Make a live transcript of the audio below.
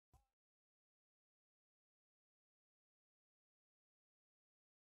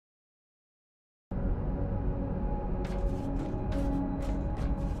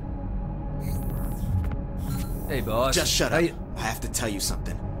Hey, boss. Just shut up. I have to tell you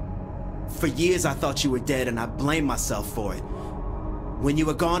something. For years I thought you were dead and I blamed myself for it. When you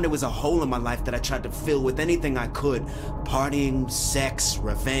were gone, there was a hole in my life that I tried to fill with anything I could. Partying, sex,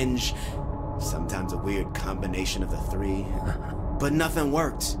 revenge. Sometimes a weird combination of the three. But nothing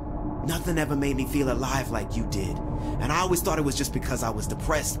worked. Nothing ever made me feel alive like you did. And I always thought it was just because I was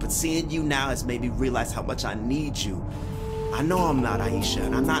depressed, but seeing you now has made me realize how much I need you. I know I'm not Aisha,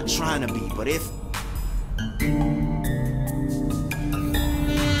 and I'm not trying to be, but if...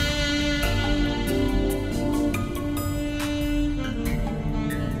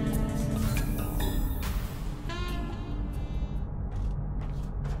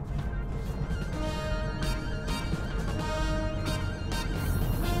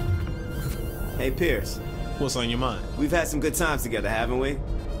 Hey, Pierce. What's on your mind? We've had some good times together, haven't we?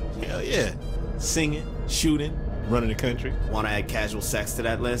 Hell yeah. Singing, shooting, running the country. Want to add casual sex to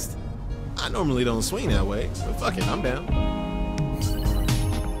that list? I normally don't swing that way, but fuck it, I'm down.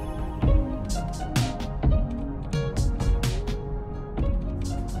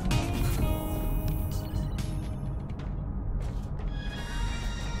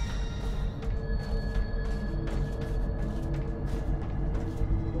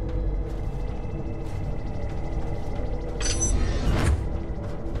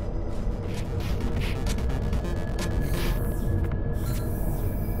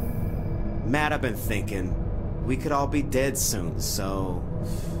 Matt, I've been thinking, we could all be dead soon, so...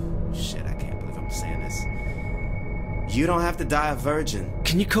 Shit, I can't believe I'm saying this. You don't have to die a virgin.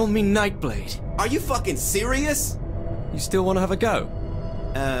 Can you call me Nightblade? Are you fucking serious? You still want to have a go?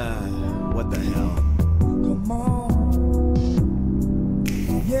 What the hell? Come on.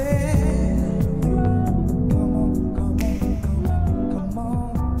 Yeah. Come on.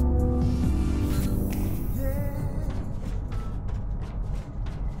 Yeah.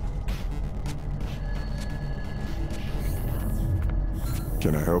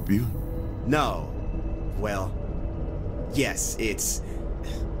 Can I help you? No. Well, yes, it's...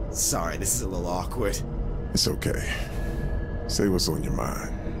 Sorry, this is a little awkward. It's okay. Say what's on your mind.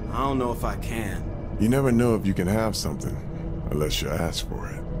 I don't know if I can. You never know if you can have something unless you ask for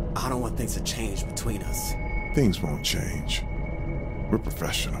it. I don't want things to change between us. Things won't change. We're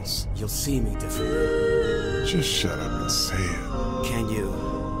professionals. You'll see me differently. Just shut up and say it. Can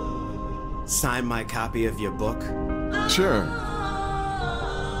you sign my copy of your book? Sure.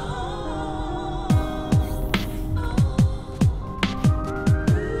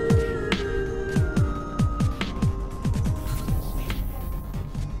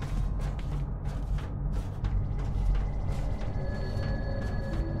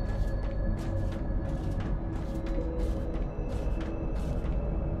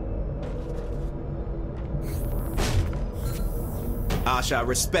 Asha, I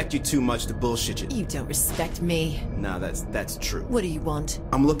respect you too much to bullshit you. You don't respect me. Nah, that's true. What do you want?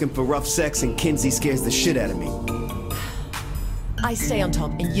 I'm looking for rough sex and Kinsey scares the shit out of me. I stay on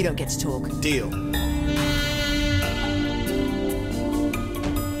top and you don't get to talk. Deal.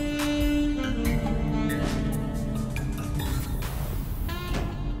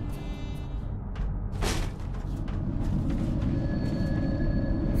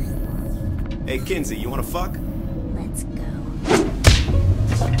 Hey, Kinsey, you wanna fuck? Let's go.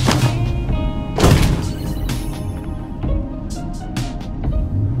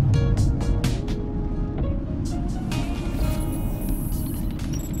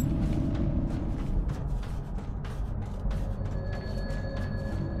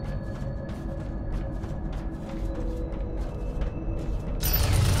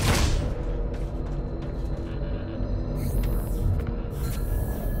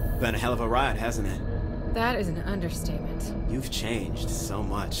 Been a hell of a ride, hasn't it? That is an understatement. You've changed so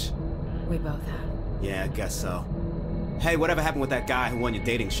much. We both have. Yeah, I guess so. Hey, whatever happened with that guy who won your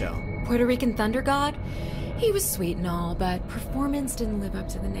dating show? Puerto Rican Thunder God? He was sweet and all, but performance didn't live up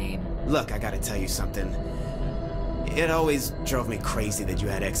to the name. Look, I gotta tell you something. It always drove me crazy that you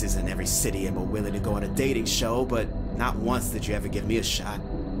had exes in every city and were willing to go on a dating show, but not once did you ever give me a shot.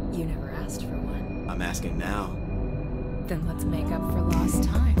 You never asked for one. I'm asking now. Then let's make up for lost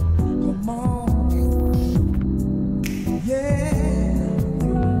time. Come on. Yeah.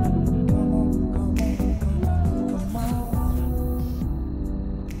 Come on.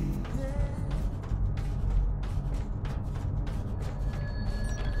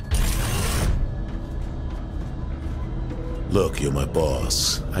 Look, you're my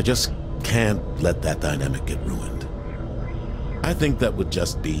boss. I just can't let that dynamic get ruined. I think that would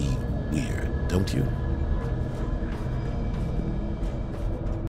just be weird, don't you?